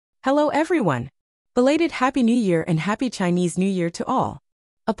Hello everyone! Belated Happy New Year and Happy Chinese New Year to all.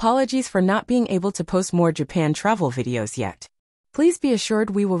 Apologies for not being able to post more Japan travel videos yet. Please be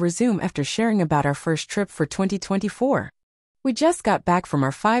assured we will resume after sharing about our first trip for 2024. We just got back from our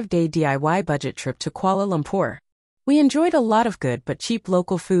 5-day DIY budget trip to Kuala Lumpur. We enjoyed a lot of good but cheap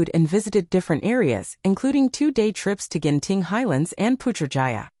local food and visited different areas, including 2-day trips to Genting Highlands and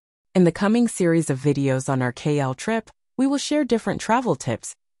Putrajaya. In the coming series of videos on our KL trip, we will share different travel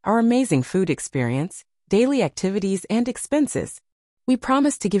tips, our amazing food experience, daily activities and expenses. We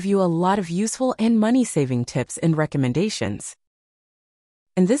promise to give you a lot of useful and money-saving tips and recommendations.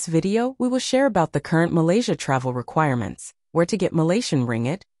 In this video, we will share about the current Malaysia travel requirements, where to get Malaysian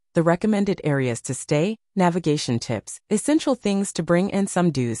ringgit, the recommended areas to stay, navigation tips, essential things to bring and some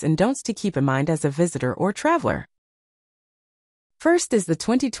do's and don'ts to keep in mind as a visitor or traveler. First is the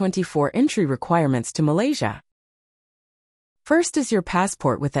 2024 entry requirements to Malaysia. First is your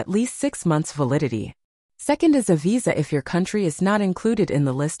passport with at least 6 months validity. Second is a visa if your country is not included in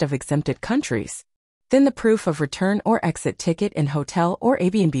the list of exempted countries. Then the proof of return or exit ticket and hotel or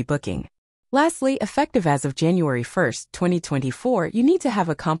Airbnb booking. Lastly, effective as of January 1, 2024, you need to have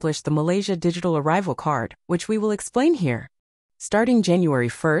accomplished the Malaysia Digital Arrival Card, which we will explain here. Starting January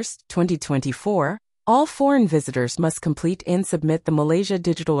 1, 2024, all foreign visitors must complete and submit the Malaysia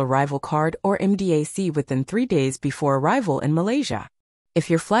Digital Arrival Card or MDAC within 3 days before arrival in Malaysia. If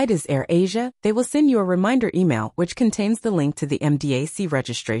your flight is Air Asia, they will send you a reminder email which contains the link to the MDAC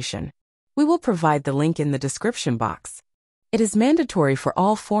registration. We will provide the link in the description box. It is mandatory for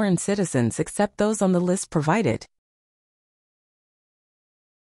all foreign citizens except those on the list provided.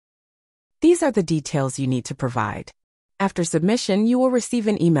 These are the details you need to provide. After submission, you will receive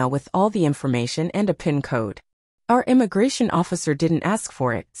an email with all the information and a PIN code. Our immigration officer didn't ask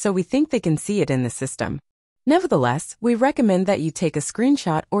for it, so we think they can see it in the system. Nevertheless, we recommend that you take a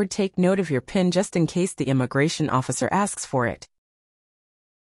screenshot or take note of your PIN just in case the immigration officer asks for it.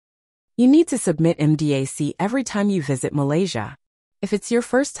 You need to submit MDAC every time you visit Malaysia. If it's your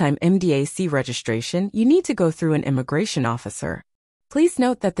first time MDAC registration, you need to go through an immigration officer. Please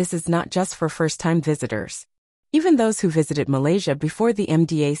note that this is not just for first-time visitors. Even those who visited Malaysia before the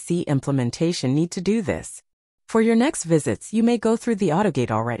MDAC implementation need to do this. For your next visits, you may go through the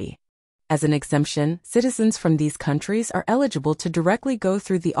autogate already. As an exemption, citizens from these countries are eligible to directly go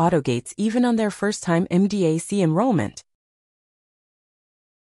through the autogates even on their first-time MDAC enrollment.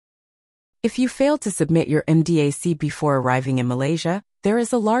 If you fail to submit your MDAC before arriving in Malaysia, there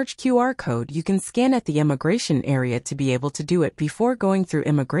is a large QR code you can scan at the immigration area to be able to do it before going through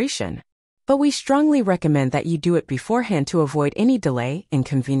immigration. But we strongly recommend that you do it beforehand to avoid any delay,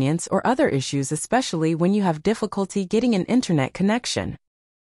 inconvenience, or other issues, especially when you have difficulty getting an internet connection.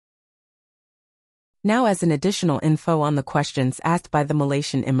 Now, as an additional info on the questions asked by the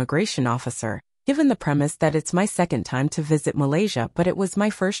Malaysian immigration officer, given the premise that it's my second time to visit Malaysia but it was my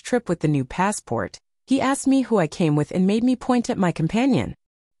first trip with the new passport, he asked me who I came with and made me point at my companion.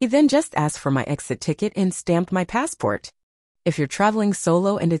 He then just asked for my exit ticket and stamped my passport. If you're traveling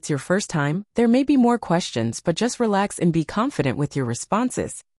solo and it's your first time, there may be more questions, but just relax and be confident with your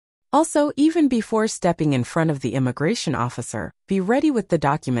responses. Also, even before stepping in front of the immigration officer, be ready with the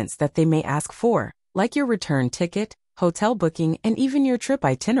documents that they may ask for, like your return ticket, hotel booking, and even your trip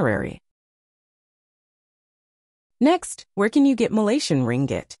itinerary. Next, where can you get Malaysian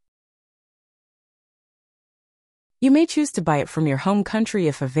ringgit? You may choose to buy it from your home country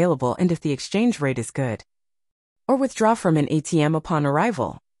if available and if the exchange rate is good. Or withdraw from an ATM upon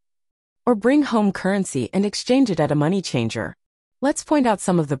arrival. Or bring home currency and exchange it at a money changer. Let's point out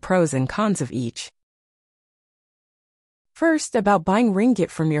some of the pros and cons of each. First, about buying ringgit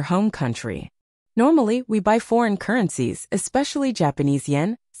from your home country. Normally, we buy foreign currencies, especially Japanese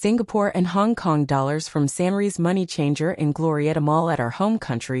yen, Singapore and Hong Kong dollars from Sanri's money changer in Glorietta Mall at our home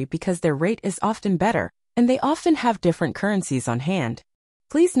country because their rate is often better, and they often have different currencies on hand.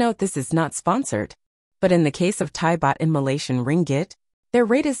 Please note this is not sponsored. But in the case of Thai baht and Malaysian ringgit, their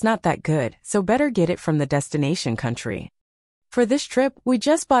rate is not that good, so better get it from the destination country. For this trip, we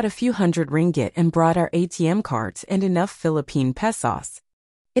just bought a few hundred ringgit and brought our ATM cards and enough Philippine pesos.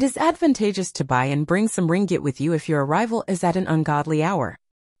 It is advantageous to buy and bring some ringgit with you if your arrival is at an ungodly hour.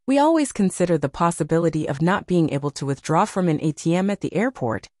 We always consider the possibility of not being able to withdraw from an ATM at the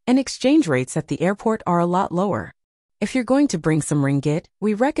airport, and exchange rates at the airport are a lot lower. If you're going to bring some ringgit,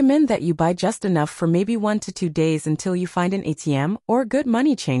 we recommend that you buy just enough for maybe 1 to 2 days until you find an ATM or good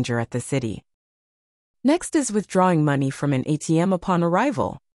money changer at the city. Next is withdrawing money from an ATM upon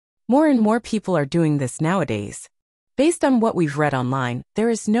arrival. More and more people are doing this nowadays. Based on what we've read online, there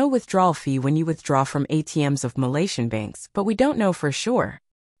is no withdrawal fee when you withdraw from ATMs of Malaysian banks, but we don't know for sure.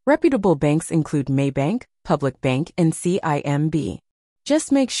 Reputable banks include Maybank, Public Bank, and CIMB.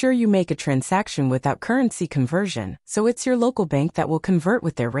 Just make sure you make a transaction without currency conversion, so it's your local bank that will convert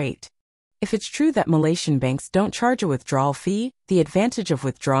with their rate. If it's true that Malaysian banks don't charge a withdrawal fee, the advantage of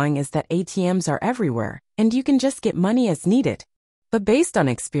withdrawing is that ATMs are everywhere, and you can just get money as needed. But based on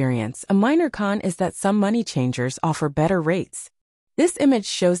experience, a minor con is that some money changers offer better rates. This image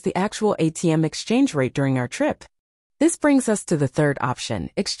shows the actual ATM exchange rate during our trip. This brings us to the third option,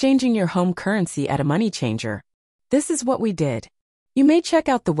 exchanging your home currency at a money changer. This is what we did. You may check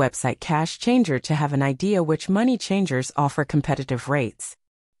out the website Cash Changer to have an idea which money changers offer competitive rates.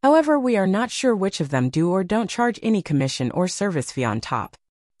 However, we are not sure which of them do or don't charge any commission or service fee on top.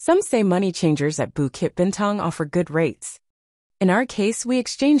 Some say money changers at Bukit Bintang offer good rates. In our case, we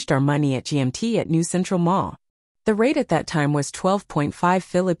exchanged our money at GMT at New Central Mall. The rate at that time was 12.5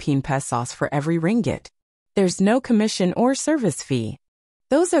 Philippine pesos for every ringgit. There's no commission or service fee.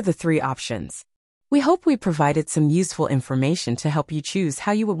 Those are the three options. We hope we provided some useful information to help you choose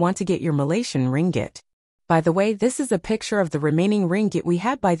how you would want to get your Malaysian ringgit. By the way, this is a picture of the remaining ringgit we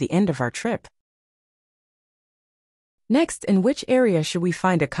had by the end of our trip. Next, in which area should we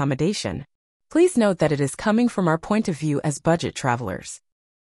find accommodation? Please note that it is coming from our point of view as budget travelers.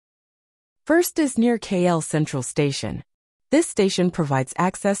 First is near KL Central Station. This station provides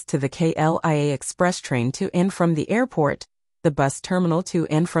access to the KLIA Express train to and from the airport, the bus terminal to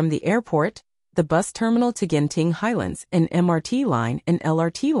and from the airport, the bus terminal to Genting Highlands, an MRT line and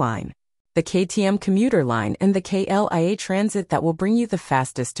LRT line, the KTM commuter line, and the KLIA transit that will bring you the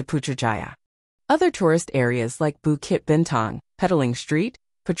fastest to Putrajaya. Other tourist areas like Bukit Bintang, Petaling Street,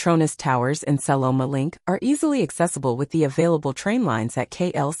 Petronas Towers, and Saloma Link are easily accessible with the available train lines at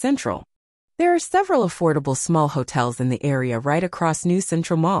KL Central. There are several affordable small hotels in the area right across New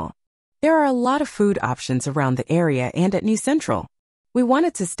Central Mall. There are a lot of food options around the area and at New Central. We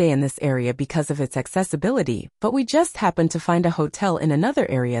wanted to stay in this area because of its accessibility, but we just happened to find a hotel in another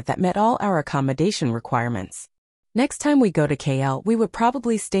area that met all our accommodation requirements. Next time we go to KL, we would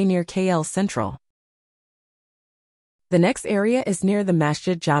probably stay near KL Central. The next area is near the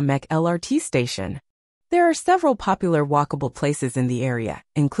Masjid Jamek LRT station. There are several popular walkable places in the area,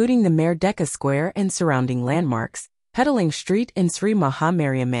 including the Merdeka Square and surrounding landmarks, Petaling Street, and Sri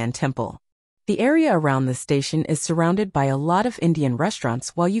Mahamariamman Temple. The area around the station is surrounded by a lot of Indian restaurants,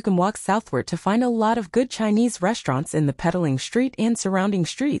 while you can walk southward to find a lot of good Chinese restaurants in the Petaling Street and surrounding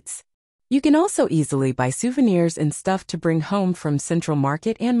streets. You can also easily buy souvenirs and stuff to bring home from Central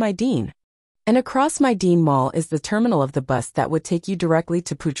Market and Maideen. And across Maideen Mall is the terminal of the bus that would take you directly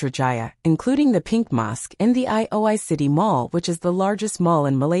to Putrajaya, including the Pink Mosque and the IOI City Mall, which is the largest mall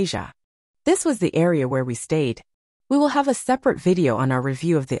in Malaysia. This was the area where we stayed. We will have a separate video on our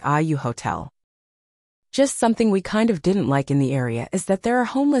review of the IU Hotel. Just something we kind of didn't like in the area is that there are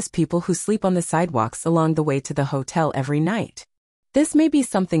homeless people who sleep on the sidewalks along the way to the hotel every night. This may be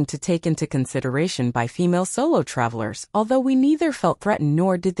something to take into consideration by female solo travelers, although we neither felt threatened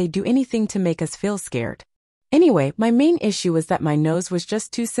nor did they do anything to make us feel scared. Anyway, my main issue was that my nose was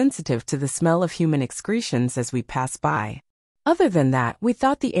just too sensitive to the smell of human excretions as we passed by. Other than that, we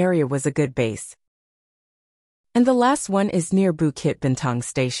thought the area was a good base. And the last one is near Bukit Bintang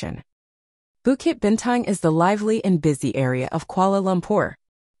Station. Bukit Bintang is the lively and busy area of Kuala Lumpur.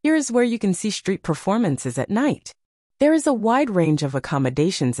 Here is where you can see street performances at night. There is a wide range of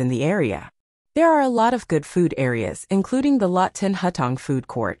accommodations in the area. There are a lot of good food areas, including the Lot 10 Hutong Food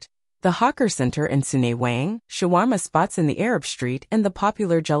Court, the Hawker Center in Sungai Wang, shawarma spots in the Arab Street, and the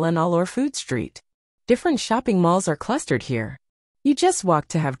popular Jalan Alor Food Street. Different shopping malls are clustered here. You just walk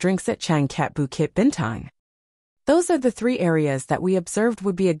to have drinks at Changkat Bukit Bintang. Those are the three areas that we observed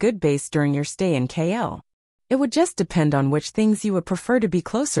would be a good base during your stay in KL. It would just depend on which things you would prefer to be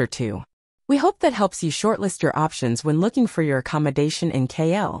closer to. We hope that helps you shortlist your options when looking for your accommodation in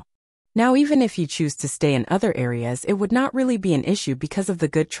KL. Now, even if you choose to stay in other areas, it would not really be an issue because of the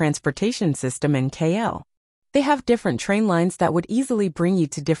good transportation system in KL. They have different train lines that would easily bring you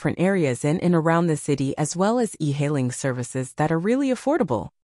to different areas in and around the city, as well as e-hailing services that are really affordable.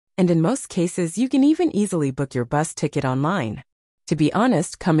 And in most cases, you can even easily book your bus ticket online. To be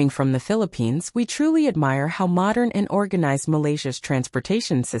honest, coming from the Philippines, we truly admire how modern and organized Malaysia's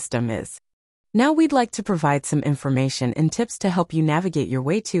transportation system is. Now we'd like to provide some information and tips to help you navigate your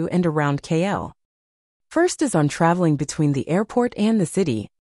way to and around KL. First is on traveling between the airport and the city.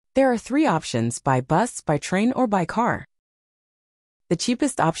 There are three options: by bus, by train, or by car. The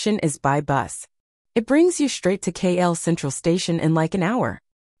cheapest option is by bus. It brings you straight to KL Central Station in like an hour.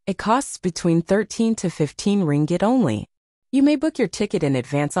 It costs between 13 to 15 ringgit only. You may book your ticket in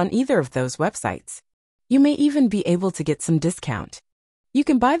advance on either of those websites. You may even be able to get some discount. You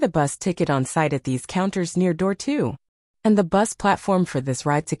can buy the bus ticket on site at these counters near door 2. And the bus platform for this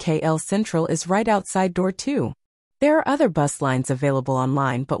ride to KL Central is right outside door 2. There are other bus lines available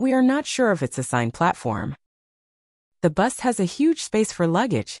online, but we are not sure of its assigned platform. The bus has a huge space for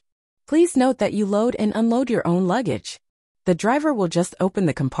luggage. Please note that you load and unload your own luggage. The driver will just open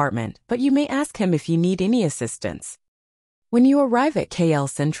the compartment, but you may ask him if you need any assistance. When you arrive at KL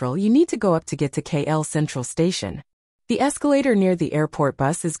Central, you need to go up to get to KL Central Station. The escalator near the airport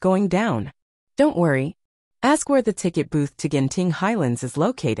bus is going down. Don't worry. Ask where the ticket booth to Genting Highlands is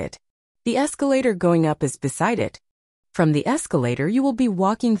located. The escalator going up is beside it. From the escalator, you will be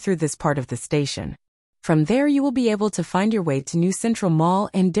walking through this part of the station. From there, you will be able to find your way to New Central Mall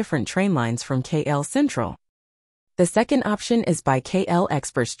and different train lines from KL Central. The second option is by KL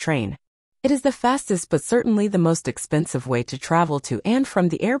Express train. It is the fastest but certainly the most expensive way to travel to and from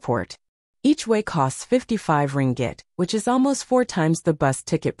the airport. Each way costs 55 ringgit, which is almost 4 times the bus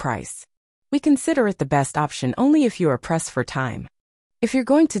ticket price. We consider it the best option only if you are pressed for time. If you're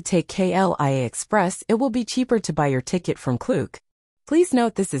going to take KLIA Express, it will be cheaper to buy your ticket from Klook. Please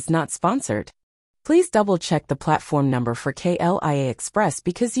note this is not sponsored. Please double-check the platform number for KLIA Express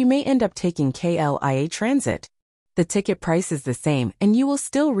because you may end up taking KLIA Transit. The ticket price is the same and you will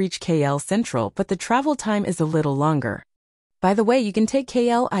still reach KL Central, but the travel time is a little longer. By the way, you can take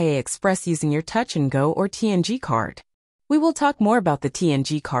KLIA Express using your Touch and Go or TNG card. We will talk more about the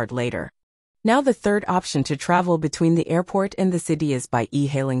TNG card later. Now the third option to travel between the airport and the city is by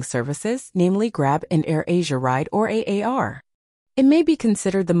e-hailing services, namely Grab and AirAsia Ride or AAR. It may be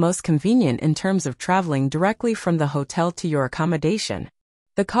considered the most convenient in terms of traveling directly from the hotel to your accommodation.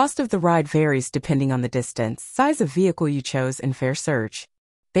 The cost of the ride varies depending on the distance, size of vehicle you chose, and fare surge.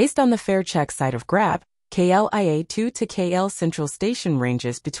 Based on the fare check site of Grab, KLIA 2 to KL Central Station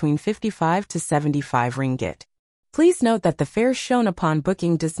ranges between 55 to 75 ringgit. Please note that the fare shown upon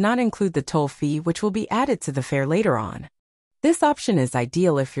booking does not include the toll fee, which will be added to the fare later on. This option is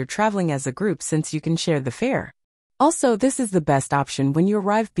ideal if you're traveling as a group since you can share the fare. Also, this is the best option when you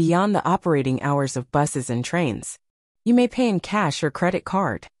arrive beyond the operating hours of buses and trains. You may pay in cash or credit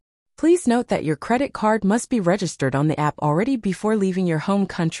card. Please note that your credit card must be registered on the app already before leaving your home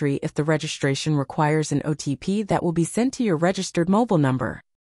country if the registration requires an OTP that will be sent to your registered mobile number.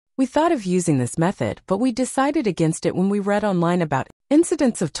 We thought of using this method, but we decided against it when we read online about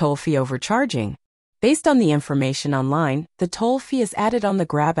incidents of toll fee overcharging. Based on the information online, the toll fee is added on the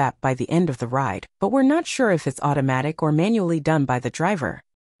Grab app by the end of the ride, but we're not sure if it's automatic or manually done by the driver.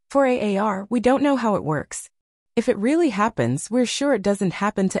 For AAR, we don't know how it works. If it really happens, we're sure it doesn't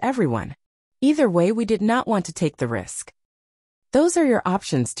happen to everyone. Either way, we did not want to take the risk. Those are your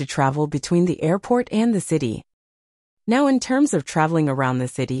options to travel between the airport and the city. Now, in terms of traveling around the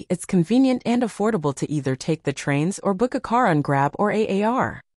city, it's convenient and affordable to either take the trains or book a car on Grab or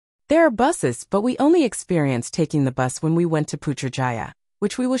AAR. There are buses, but we only experienced taking the bus when we went to Putrajaya,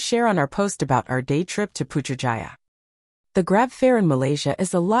 which we will share on our post about our day trip to Putrajaya. The Grab fare in Malaysia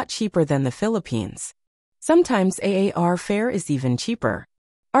is a lot cheaper than the Philippines. Sometimes AAR fare is even cheaper.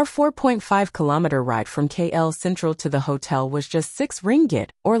 Our 4.5-kilometer ride from KL Central to the hotel was just 6 ringgit,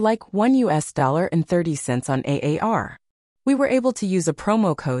 or like $1.30 on AAR. We were able to use a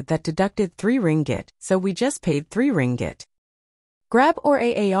promo code that deducted 3 ringgit, so we just paid 3 ringgit. Grab or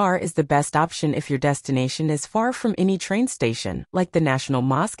AAR is the best option if your destination is far from any train station, like the National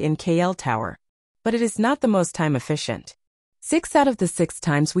Mosque in KL Tower. But it is not the most time efficient. 6 out of the 6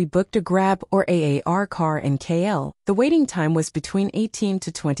 times we booked a Grab or AAR car in KL, the waiting time was between 18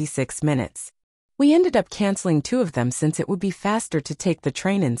 to 26 minutes. We ended up canceling 2 of them since it would be faster to take the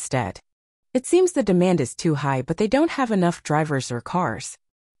train instead. It seems the demand is too high, but they don't have enough drivers or cars.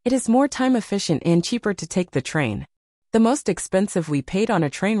 It is more time efficient and cheaper to take the train. The most expensive we paid on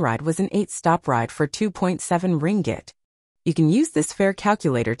a train ride was an 8-stop ride for 2.7 ringgit. You can use this fare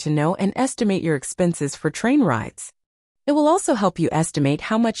calculator to know and estimate your expenses for train rides. It will also help you estimate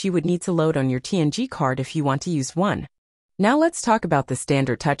how much you would need to load on your TNG card if you want to use one. Now let's talk about the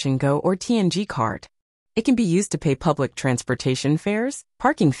standard Touch and Go or TNG card. It can be used to pay public transportation fares,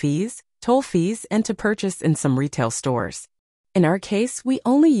 parking fees, toll fees, and to purchase in some retail stores. In our case, we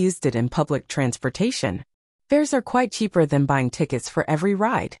only used it in public transportation. Fares are quite cheaper than buying tickets for every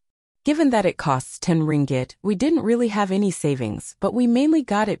ride. Given that it costs 10 ringgit, we didn't really have any savings, but we mainly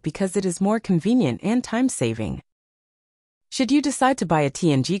got it because it is more convenient and time-saving. Should you decide to buy a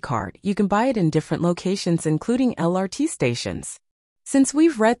TNG card, you can buy it in different locations including LRT stations. Since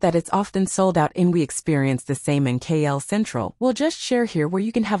we've read that it's often sold out and we experienced the same in KL Central, we'll just share here where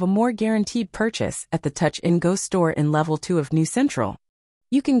you can have a more guaranteed purchase at the Touch and Go store in Level 2 of New Central.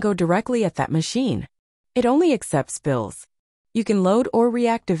 You can go directly at that machine. It only accepts bills. You can load or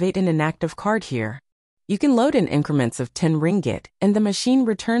reactivate an inactive card here. You can load in increments of 10 ringgit, and the machine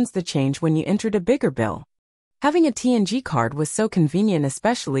returns the change when you entered a bigger bill. Having a TNG card was so convenient,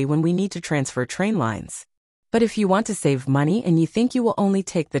 especially when we need to transfer train lines. But if you want to save money and you think you will only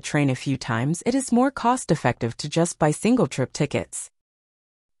take the train a few times, it is more cost-effective to just buy single-trip tickets.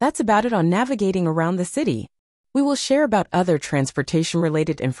 That's about it on navigating around the city. We will share about other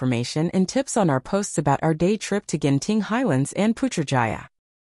transportation-related information and tips on our posts about our day trip to Genting Highlands and Putrajaya.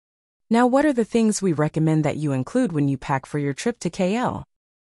 Now, what are the things we recommend that you include when you pack for your trip to KL?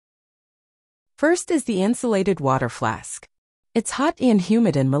 First is the insulated water flask. It's hot and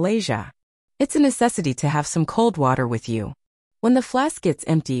humid in Malaysia. It's a necessity to have some cold water with you. When the flask gets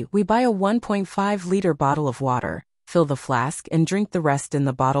empty, we buy a 1.5-liter bottle of water, fill the flask and drink the rest in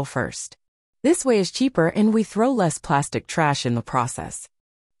the bottle first. This way is cheaper and we throw less plastic trash in the process.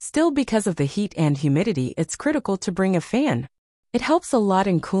 Still, because of the heat and humidity, it's critical to bring a fan. It helps a lot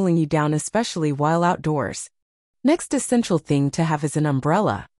in cooling you down, especially while outdoors. Next essential thing to have is an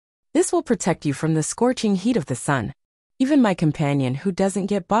umbrella. This will protect you from the scorching heat of the sun. Even my companion, who doesn't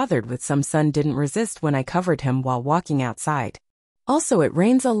get bothered with some sun, didn't resist when I covered him while walking outside. Also, it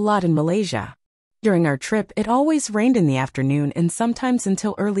rains a lot in Malaysia. During our trip, it always rained in the afternoon and sometimes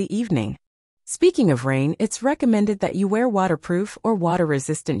until early evening. Speaking of rain, it's recommended that you wear waterproof or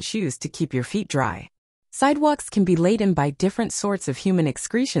water-resistant shoes to keep your feet dry. Sidewalks can be laden by different sorts of human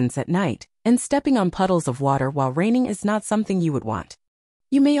excretions at night, and stepping on puddles of water while raining is not something you would want.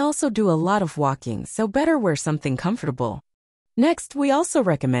 You may also do a lot of walking, so better wear something comfortable. Next, we also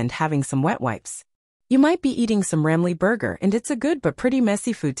recommend having some wet wipes. You might be eating some ramly burger and it's a good but pretty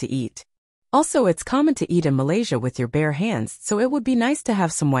messy food to eat. Also, it's common to eat in Malaysia with your bare hands, so it would be nice to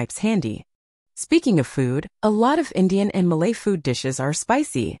have some wipes handy. Speaking of food, a lot of Indian and Malay food dishes are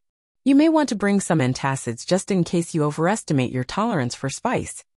spicy. You may want to bring some antacids just in case you overestimate your tolerance for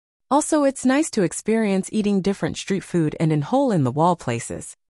spice. Also, it's nice to experience eating different street food and in hole-in-the-wall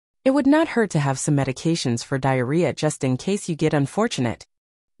places. It would not hurt to have some medications for diarrhea just in case you get unfortunate.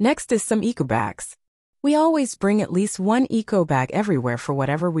 Next is some eco bags. We always bring at least one eco bag everywhere for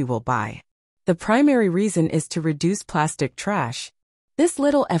whatever we will buy. The primary reason is to reduce plastic trash. This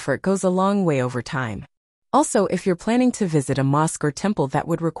little effort goes a long way over time. Also, if you're planning to visit a mosque or temple that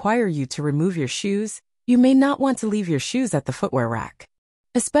would require you to remove your shoes, you may not want to leave your shoes at the footwear rack.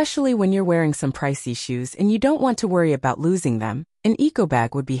 Especially when you're wearing some pricey shoes and you don't want to worry about losing them, an eco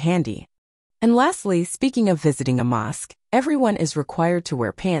bag would be handy. And lastly, speaking of visiting a mosque, everyone is required to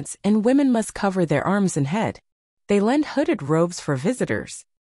wear pants and women must cover their arms and head. They lend hooded robes for visitors.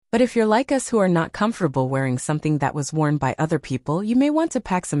 But if you're like us who are not comfortable wearing something that was worn by other people, you may want to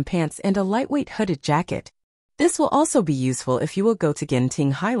pack some pants and a lightweight hooded jacket. This will also be useful if you will go to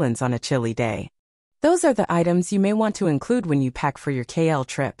Genting Highlands on a chilly day. Those are the items you may want to include when you pack for your KL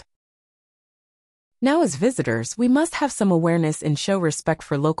trip. Now, as visitors, we must have some awareness and show respect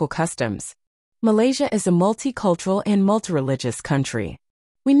for local customs. Malaysia is a multicultural and multi-religious country.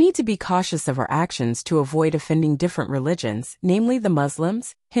 We need to be cautious of our actions to avoid offending different religions, namely the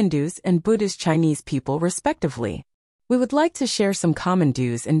Muslims, Hindus, and Buddhist Chinese people respectively. We would like to share some common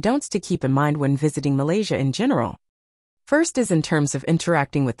do's and don'ts to keep in mind when visiting Malaysia in general. First is in terms of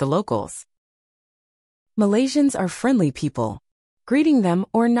interacting with the locals. Malaysians are friendly people. Greeting them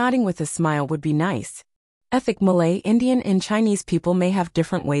or nodding with a smile would be nice. Ethnic Malay, Indian, and Chinese people may have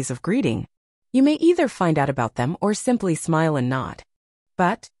different ways of greeting. You may either find out about them or simply smile and nod.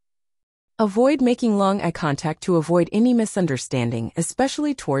 But avoid making long eye contact to avoid any misunderstanding,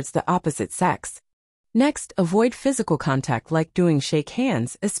 especially towards the opposite sex. Next, avoid physical contact like doing shake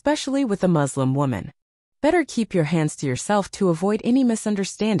hands, especially with a Muslim woman. Better keep your hands to yourself to avoid any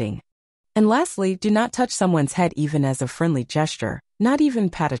misunderstanding. And lastly, do not touch someone's head even as a friendly gesture, not even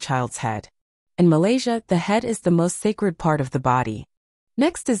pat a child's head. In Malaysia, the head is the most sacred part of the body.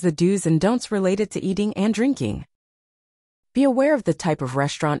 Next is the do's and don'ts related to eating and drinking. Be aware of the type of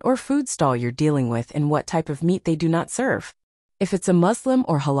restaurant or food stall you're dealing with and what type of meat they do not serve. If it's a Muslim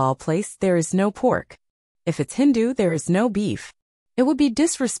or halal place, there is no pork. If it's Hindu, there is no beef. It would be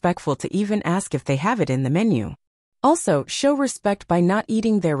disrespectful to even ask if they have it in the menu. Also, show respect by not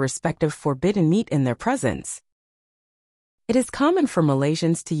eating their respective forbidden meat in their presence. It is common for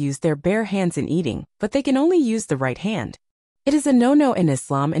Malaysians to use their bare hands in eating, but they can only use the right hand. It is a no-no in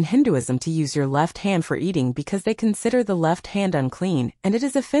Islam and Hinduism to use your left hand for eating because they consider the left hand unclean, and it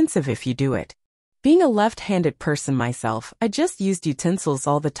is offensive if you do it. Being a left-handed person myself, I just used utensils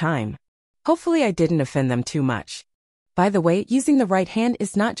all the time. Hopefully I didn't offend them too much. By the way, using the right hand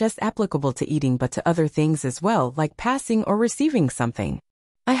is not just applicable to eating but to other things as well, like passing or receiving something.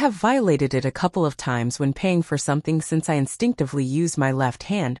 I have violated it a couple of times when paying for something since I instinctively use my left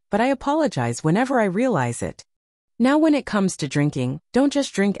hand, but I apologize whenever I realize it. Now when it comes to drinking, don't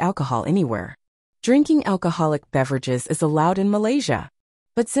just drink alcohol anywhere. Drinking alcoholic beverages is allowed in Malaysia.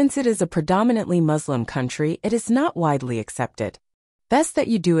 But since it is a predominantly Muslim country, it is not widely accepted. Best that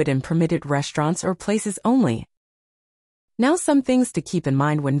you do it in permitted restaurants or places only. Now some things to keep in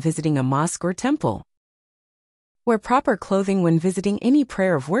mind when visiting a mosque or temple. Wear proper clothing when visiting any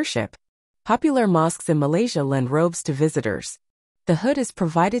prayer of worship. Popular mosques in Malaysia lend robes to visitors. The hood is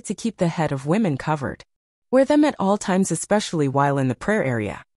provided to keep the head of women covered. Wear them at all times, especially while in the prayer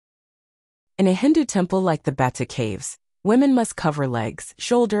area. In a Hindu temple like the Bata Caves, women must cover legs,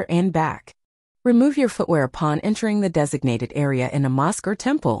 shoulder, and back. Remove your footwear upon entering the designated area in a mosque or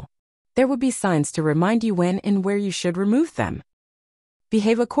temple. There will be signs to remind you when and where you should remove them.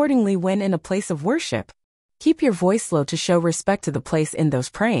 Behave accordingly when in a place of worship. Keep your voice low to show respect to the place in those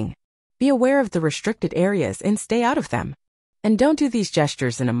praying. Be aware of the restricted areas and stay out of them. And don't do these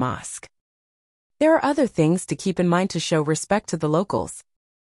gestures in a mosque. There are other things to keep in mind to show respect to the locals.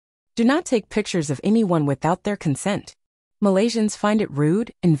 Do not take pictures of anyone without their consent. Malaysians find it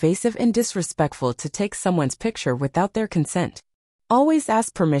rude, invasive, and disrespectful to take someone's picture without their consent. Always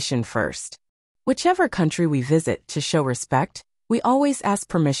ask permission first. Whichever country we visit, to show respect, we always ask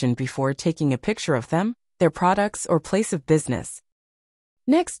permission before taking a picture of them, their products, or place of business.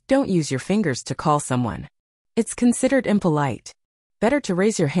 Next, don't use your fingers to call someone. It's considered impolite. Better to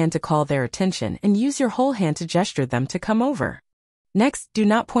raise your hand to call their attention and use your whole hand to gesture them to come over. Next, do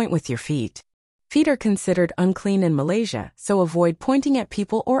not point with your feet. Feet are considered unclean in Malaysia, so avoid pointing at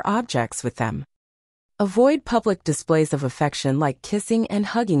people or objects with them. Avoid public displays of affection like kissing and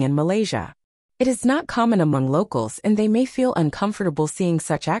hugging in Malaysia. It is not common among locals and they may feel uncomfortable seeing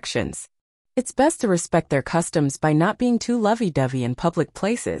such actions. It's best to respect their customs by not being too lovey-dovey in public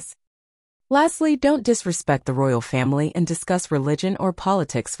places. Lastly, don't disrespect the royal family and discuss religion or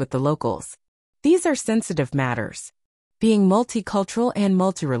politics with the locals. These are sensitive matters. Being multicultural and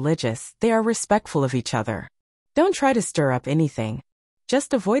multi-religious, they are respectful of each other. Don't try to stir up anything.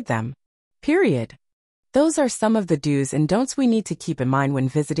 Just avoid them. Period. Those are some of the do's and don'ts we need to keep in mind when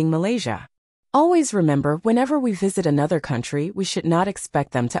visiting Malaysia. Always remember, whenever we visit another country, we should not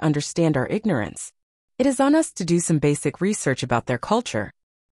expect them to understand our ignorance. It is on us to do some basic research about their culture.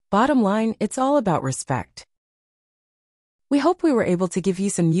 Bottom line, it's all about respect. We hope we were able to give you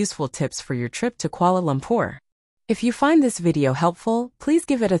some useful tips for your trip to Kuala Lumpur. If you find this video helpful, please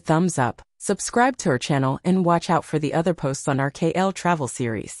give it a thumbs up, subscribe to our channel, and watch out for the other posts on our KL travel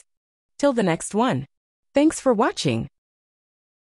series. Till the next one. Thanks for watching.